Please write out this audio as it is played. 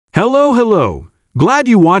Hello. Glad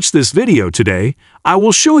you watched this video today. I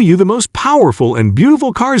will show you the most powerful and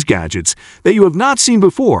beautiful cars gadgets that you have not seen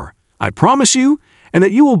before. I promise you, and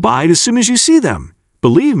that you will buy it as soon as you see them.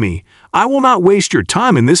 Believe me, I will not waste your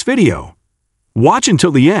time in this video. Watch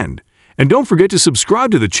until the end, and don't forget to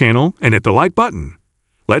subscribe to the channel and hit the like button.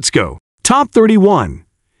 Let's go. Top 31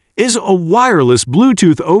 is a wireless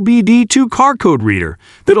Bluetooth OBD2 car code reader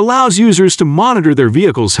that allows users to monitor their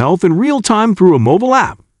vehicle's health in real time through a mobile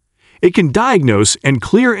app. It can diagnose and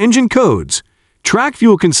clear engine codes, track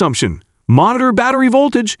fuel consumption, monitor battery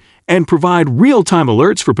voltage, and provide real-time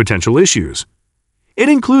alerts for potential issues. It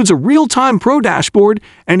includes a real-time Pro dashboard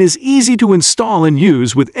and is easy to install and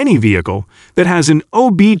use with any vehicle that has an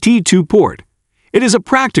OBD2 port. It is a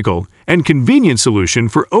practical and convenient solution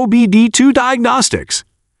for OBD2 diagnostics.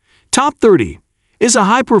 Top 30 is a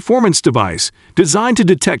high-performance device designed to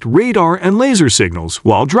detect radar and laser signals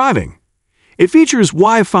while driving. It features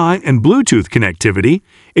Wi-Fi and Bluetooth connectivity,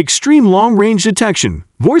 extreme long-range detection,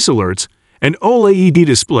 voice alerts, an OLED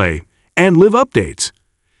display, and live updates.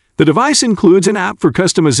 The device includes an app for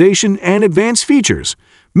customization and advanced features,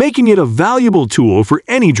 making it a valuable tool for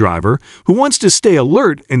any driver who wants to stay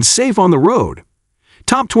alert and safe on the road.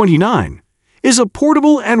 Top 29 is a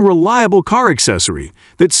portable and reliable car accessory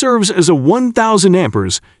that serves as a 1000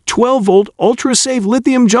 amperes, 12-volt ultra-safe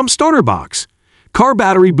lithium jump starter box, car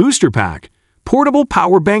battery booster pack, portable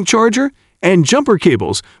power bank charger, and jumper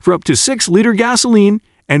cables for up to 6-liter gasoline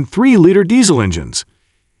and 3-liter diesel engines.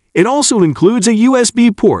 It also includes a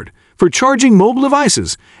USB port for charging mobile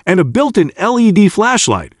devices and a built-in LED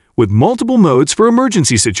flashlight with multiple modes for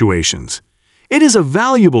emergency situations. It is a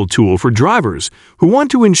valuable tool for drivers who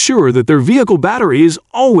want to ensure that their vehicle battery is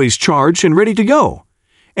always charged and ready to go,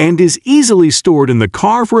 and is easily stored in the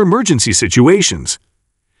car for emergency situations.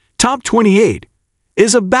 Top 28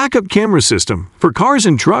 is a backup camera system for cars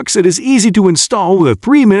and trucks that is easy to install with a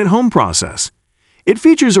 3-minute home process. It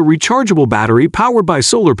features a rechargeable battery powered by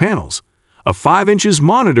solar panels, a 5-inch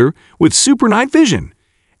monitor with super night vision,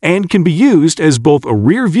 and can be used as both a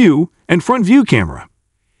rear view and front view camera.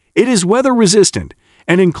 It is weather resistant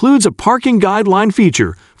and includes a parking guideline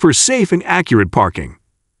feature for safe and accurate parking.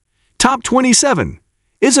 Top 27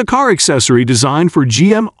 is a car accessory designed for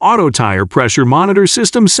GM Auto Tire Pressure Monitor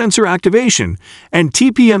System Sensor Activation and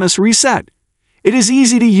TPMS Reset. It is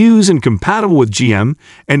easy to use and compatible with GM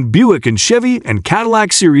and Buick and Chevy and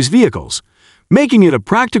Cadillac series vehicles, making it a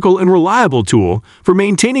practical and reliable tool for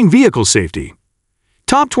maintaining vehicle safety.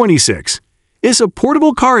 Top 26 is a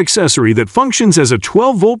portable car accessory that functions as a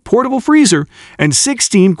 12-volt portable freezer and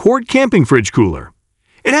 16-quart camping fridge cooler.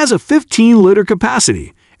 It has a 15-liter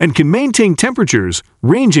capacity and can maintain temperatures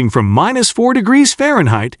ranging from -4 degrees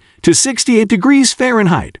Fahrenheit to 68 degrees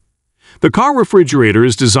Fahrenheit. The car refrigerator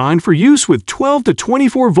is designed for use with 12 to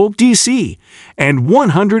 24-volt DC and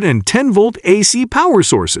 110-volt AC power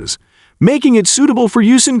sources, making it suitable for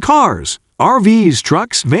use in cars, RVs,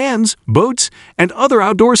 trucks, vans, boats, and other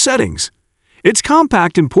outdoor settings. Its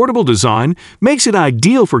compact and portable design makes it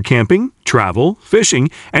ideal for camping, travel, fishing,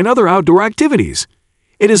 and other outdoor activities.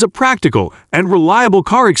 It is a practical and reliable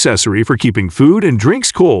car accessory for keeping food and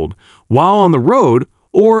drinks cold while on the road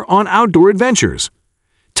or on outdoor adventures.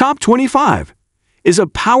 Top 25 is a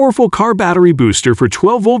powerful car battery booster for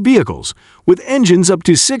 12-volt vehicles with engines up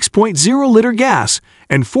to 6.0-liter gas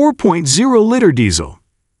and 4.0-liter diesel.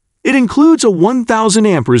 It includes a 1000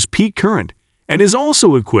 amperes peak current and is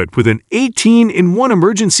also equipped with an 18-in-1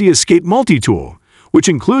 emergency escape multi-tool, which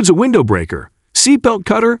includes a window breaker, seatbelt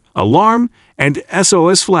cutter, alarm, and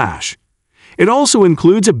SOS flash. It also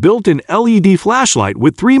includes a built-in LED flashlight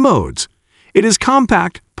with 3 modes. It is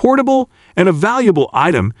compact, portable, and a valuable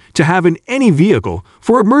item to have in any vehicle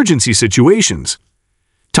for emergency situations.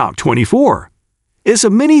 Top 24 is a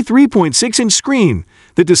mini 3.6-inch screen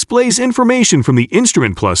that displays information from the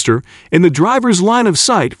instrument cluster in the driver's line of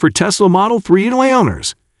sight for Tesla Model 3 and Y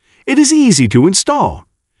owners. It is easy to install.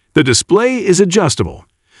 The display is adjustable,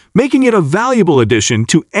 making it a valuable addition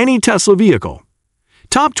to any Tesla vehicle.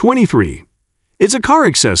 Top 23 is a car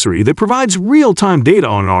accessory that provides real-time data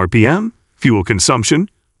on RPM, fuel consumption,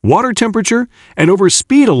 water temperature, and over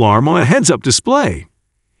speed alarm on a heads-up display.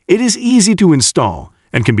 It is easy to install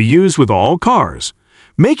and can be used with all cars,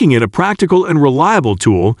 making it a practical and reliable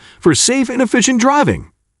tool for safe and efficient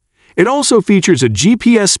driving. It also features a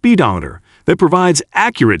GPS speedometer that provides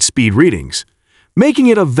accurate speed readings, making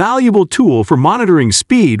it a valuable tool for monitoring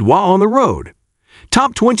speed while on the road.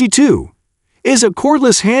 Top 22 is a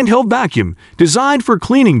cordless handheld vacuum designed for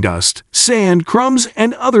cleaning dust, sand, crumbs,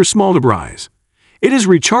 and other small debris. It is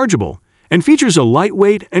rechargeable and features a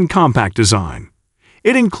lightweight and compact design.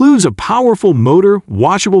 It includes a powerful motor,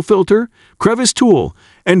 washable filter, crevice tool,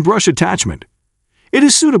 and brush attachment. It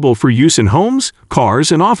is suitable for use in homes,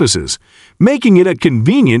 cars, and offices, making it a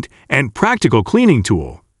convenient and practical cleaning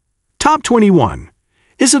tool. Top 21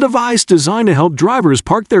 is a device designed to help drivers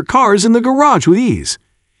park their cars in the garage with ease.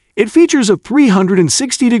 It features a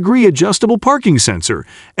 360-degree adjustable parking sensor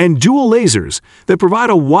and dual lasers that provide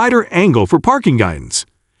a wider angle for parking guidance.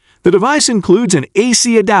 The device includes an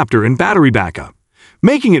AC adapter and battery backup,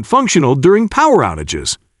 making it functional during power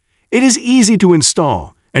outages. It is easy to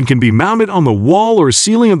install and can be mounted on the wall or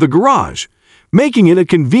ceiling of the garage, making it a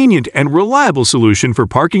convenient and reliable solution for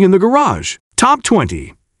parking in the garage. Top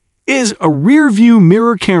 20 is a rear-view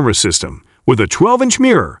mirror camera system with a 12-inch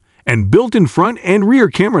mirror and built-in front and rear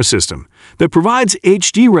camera system that provides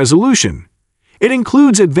HD resolution. It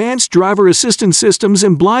includes advanced driver assistance systems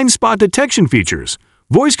and blind spot detection features,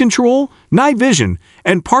 voice control, night vision,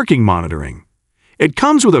 and parking monitoring. It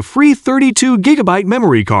comes with a free 32GB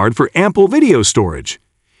memory card for ample video storage.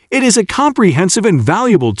 It is a comprehensive and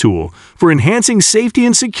valuable tool for enhancing safety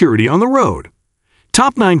and security on the road.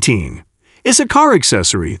 Top 19 is a car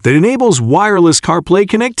accessory that enables wireless CarPlay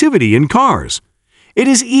connectivity in cars. It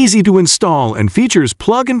is easy to install and features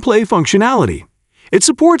plug-and-play functionality. It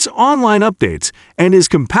supports online updates and is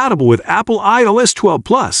compatible with Apple iOS 12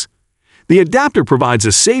 Plus. The adapter provides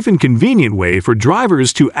a safe and convenient way for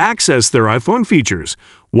drivers to access their iPhone features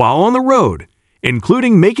while on the road,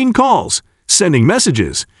 including making calls, sending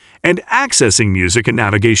messages, and accessing music and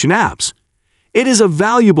navigation apps. It is a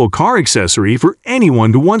valuable car accessory for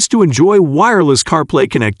anyone who wants to enjoy wireless CarPlay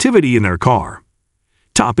connectivity in their car.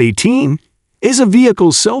 Top 18 is a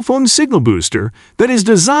vehicle cell phone signal booster that is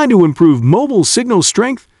designed to improve mobile signal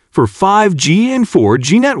strength for 5G and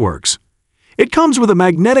 4G networks. It comes with a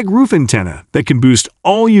magnetic roof antenna that can boost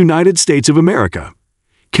all United States of America.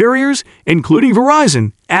 Carriers, including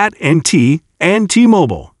Verizon, AT&T, and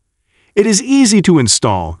T-Mobile. It is easy to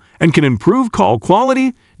install and can improve call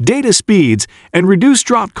quality, data speeds, and reduce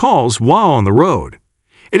dropped calls while on the road.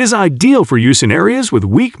 It is ideal for use in areas with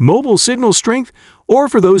weak mobile signal strength or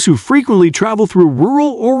for those who frequently travel through rural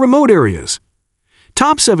or remote areas.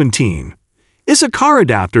 Top 17 is a car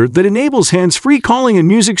adapter that enables hands-free calling and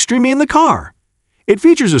music streaming in the car. It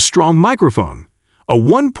features a strong microphone, a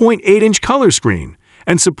 1.8-inch color screen,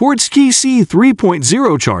 and supports QC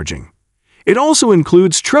 3.0 charging. It also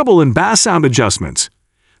includes treble and bass sound adjustments.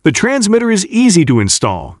 The transmitter is easy to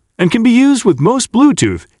install and can be used with most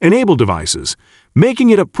Bluetooth-enabled devices, making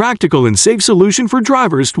it a practical and safe solution for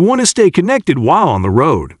drivers who want to stay connected while on the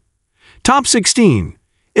road. Top 16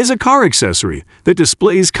 is a car accessory that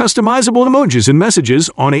displays customizable emojis and messages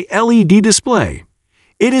on a LED display.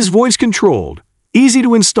 It is voice-controlled, easy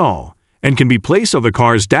to install, and can be placed on the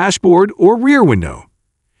car's dashboard or rear window.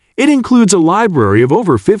 It includes a library of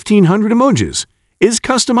over 1,500 emojis, is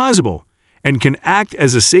customizable, and can act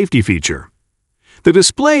as a safety feature. The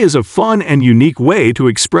display is a fun and unique way to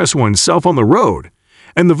express oneself on the road,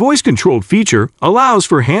 and the voice-controlled feature allows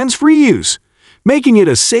for hands-free use, making it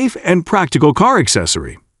a safe and practical car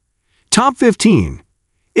accessory. Top 15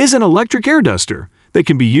 is an electric air duster that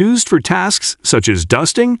can be used for tasks such as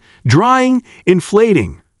dusting, drying,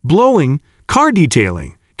 inflating, blowing, car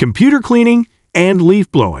detailing, computer cleaning, and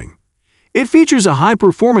leaf blowing. It features a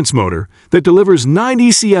high-performance motor that delivers 90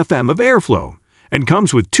 CFM of airflow and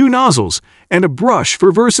comes with 2 nozzles and a brush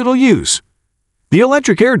for versatile use. The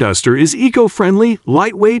electric air duster is eco-friendly,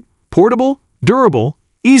 lightweight, portable, durable,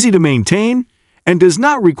 easy to maintain, and does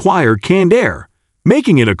not require canned air,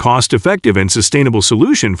 making it a cost-effective and sustainable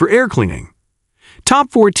solution for air cleaning. Top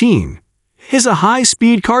 14 is a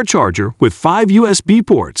high-speed car charger with 5 USB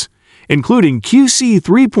ports, including QC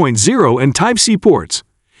 3.0 and Type-C ports.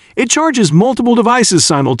 It charges multiple devices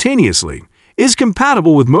simultaneously, is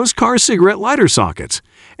compatible with most car cigarette lighter sockets,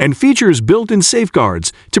 and features built-in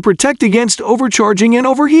safeguards to protect against overcharging and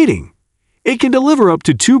overheating. It can deliver up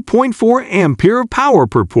to 2.4 ampere power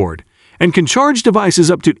per port and can charge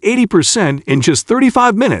devices up to 80% in just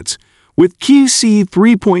 35 minutes with QC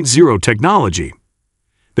 3.0 technology.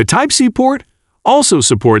 The Type-C port also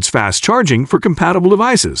supports fast charging for compatible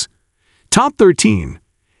devices. Top 13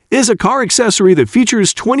 is a car accessory that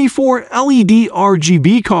features 24 LED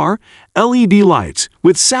RGB car LED lights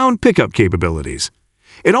with sound pickup capabilities.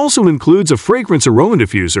 It also includes a fragrance aroma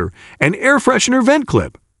diffuser and air freshener vent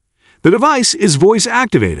clip. The device is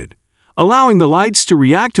voice-activated, allowing the lights to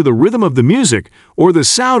react to the rhythm of the music or the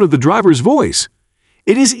sound of the driver's voice.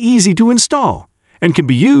 It is easy to install and can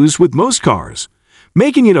be used with most cars,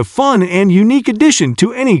 making it a fun and unique addition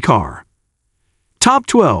to any car. Top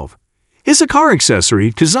 12 is a car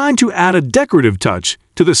accessory designed to add a decorative touch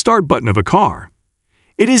to the start button of a car.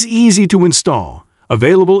 It is easy to install,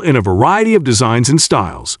 available in a variety of designs and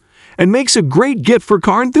styles, and makes a great gift for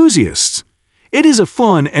car enthusiasts. It is a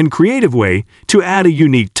fun and creative way to add a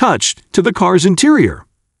unique touch to the car's interior.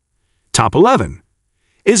 Top 11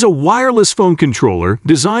 is a wireless phone controller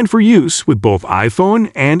designed for use with both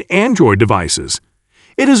iPhone and Android devices.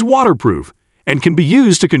 It is waterproof and can be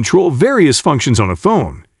used to control various functions on a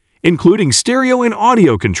phone, including stereo and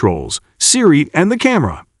audio controls, Siri, and the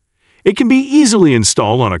camera. It can be easily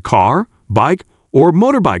installed on a car, bike, or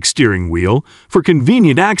motorbike steering wheel for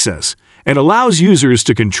convenient access and allows users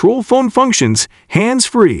to control phone functions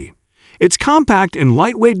hands-free. Its compact and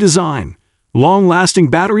lightweight design, long-lasting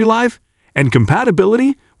battery life, and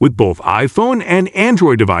compatibility with both iPhone and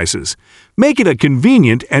Android devices make it a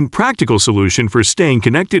convenient and practical solution for staying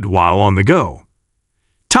connected while on the go.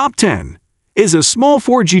 Top 10 is a small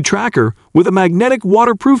 4G tracker with a magnetic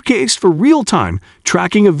waterproof case for real-time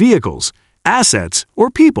tracking of vehicles, assets,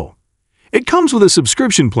 or people. It comes with a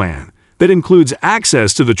subscription plan that includes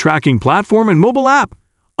access to the tracking platform and mobile app,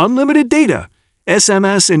 unlimited data,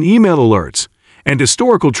 SMS and email alerts, and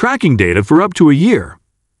historical tracking data for up to a year.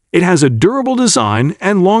 It has a durable design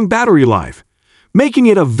and long battery life, making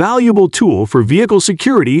it a valuable tool for vehicle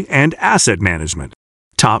security and asset management.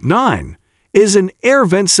 Top 9 is an air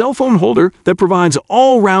vent cell phone holder that provides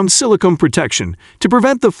all-round silicone protection to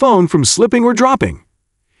prevent the phone from slipping or dropping.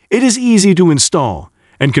 It is easy to install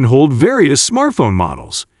and can hold various smartphone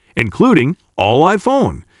models, including all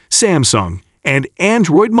iPhone, Samsung, and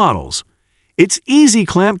Android models. Its easy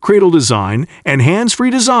clamp cradle design and hands-free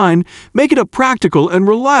design make it a practical and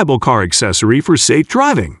reliable car accessory for safe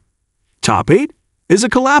driving. Top 8 is a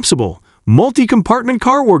collapsible, multi-compartment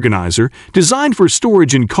car organizer designed for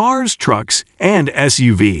storage in cars, trucks, and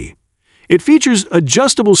SUV. It features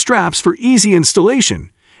adjustable straps for easy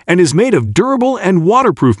installation and is made of durable and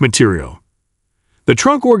waterproof material. The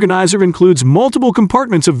trunk organizer includes multiple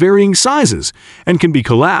compartments of varying sizes and can be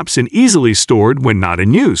collapsed and easily stored when not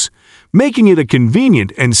in use, making it a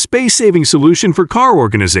convenient and space-saving solution for car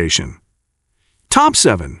organization. Top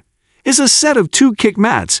 7 is a set of 2 kick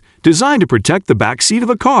mats designed to protect the back seat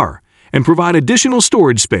of a car and provide additional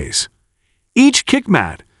storage space. Each kick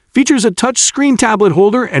mat features a touch-screen tablet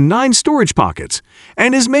holder and 9 storage pockets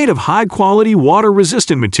and is made of high-quality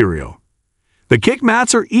water-resistant material. The kick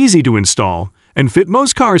mats are easy to install and fit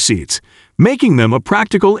most car seats, making them a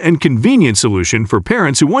practical and convenient solution for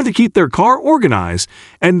parents who want to keep their car organized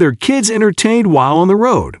and their kids entertained while on the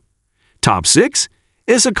road. Top 6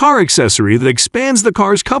 is a car accessory that expands the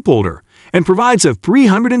car's cup holder and provides a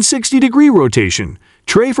 360-degree rotation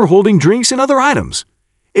tray for holding drinks and other items.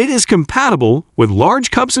 It is compatible with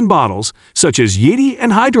large cups and bottles such as Yeti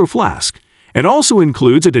and Hydro Flask, and also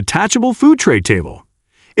includes a detachable food tray table.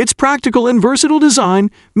 Its practical and versatile design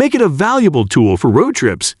make it a valuable tool for road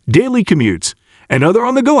trips, daily commutes, and other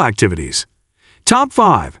on-the-go activities. Top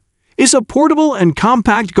 5 is a portable and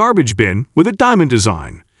compact garbage bin with a diamond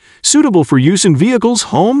design, suitable for use in vehicles,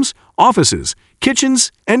 homes, offices,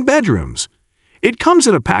 kitchens, and bedrooms. It comes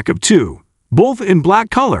in a pack of 2, both in black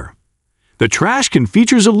color. The trash can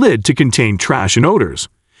features a lid to contain trash and odors,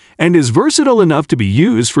 and is versatile enough to be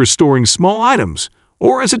used for storing small items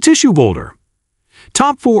or as a tissue holder.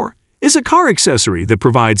 Top 4 is a car accessory that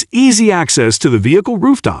provides easy access to the vehicle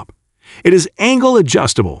rooftop. It is angle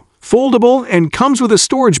adjustable, foldable, and comes with a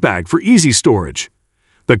storage bag for easy storage.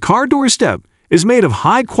 The car door step is made of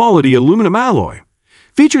high-quality aluminum alloy,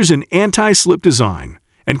 features an anti-slip design,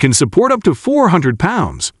 and can support up to 400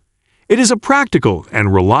 pounds. It is a practical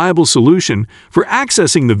and reliable solution for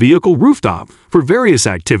accessing the vehicle rooftop for various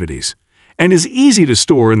activities, and is easy to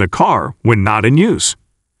store in the car when not in use.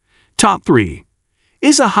 Top 3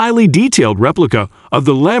 is a highly detailed replica of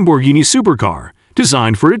the Lamborghini supercar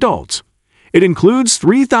designed for adults. It includes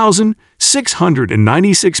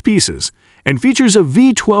 3,696 pieces and features a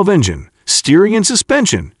V12 engine, steering and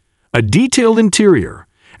suspension, a detailed interior,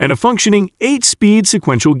 and a functioning 8-speed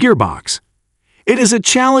sequential gearbox. It is a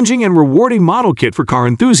challenging and rewarding model kit for car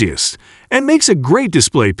enthusiasts and makes a great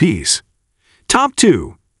display piece. Top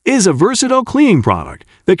 2 is a versatile cleaning product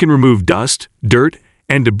that can remove dust, dirt,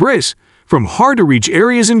 and debris from hard-to-reach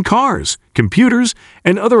areas in cars, computers,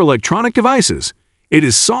 and other electronic devices. It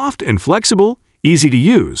is soft and flexible, easy to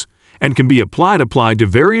use, and can be applied to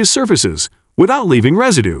various surfaces without leaving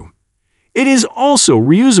residue. It is also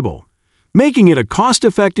reusable, making it a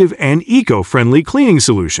cost-effective and eco-friendly cleaning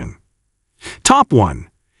solution. Top 1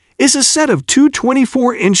 is a set of 2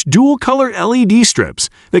 24-inch dual-color LED strips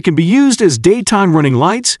that can be used as daytime running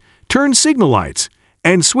lights, turn signal lights,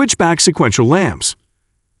 and switchback sequential lamps.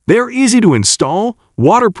 They are easy to install,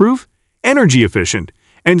 waterproof, energy efficient,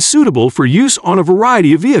 and suitable for use on a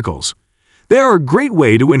variety of vehicles. They are a great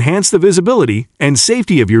way to enhance the visibility and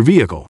safety of your vehicle.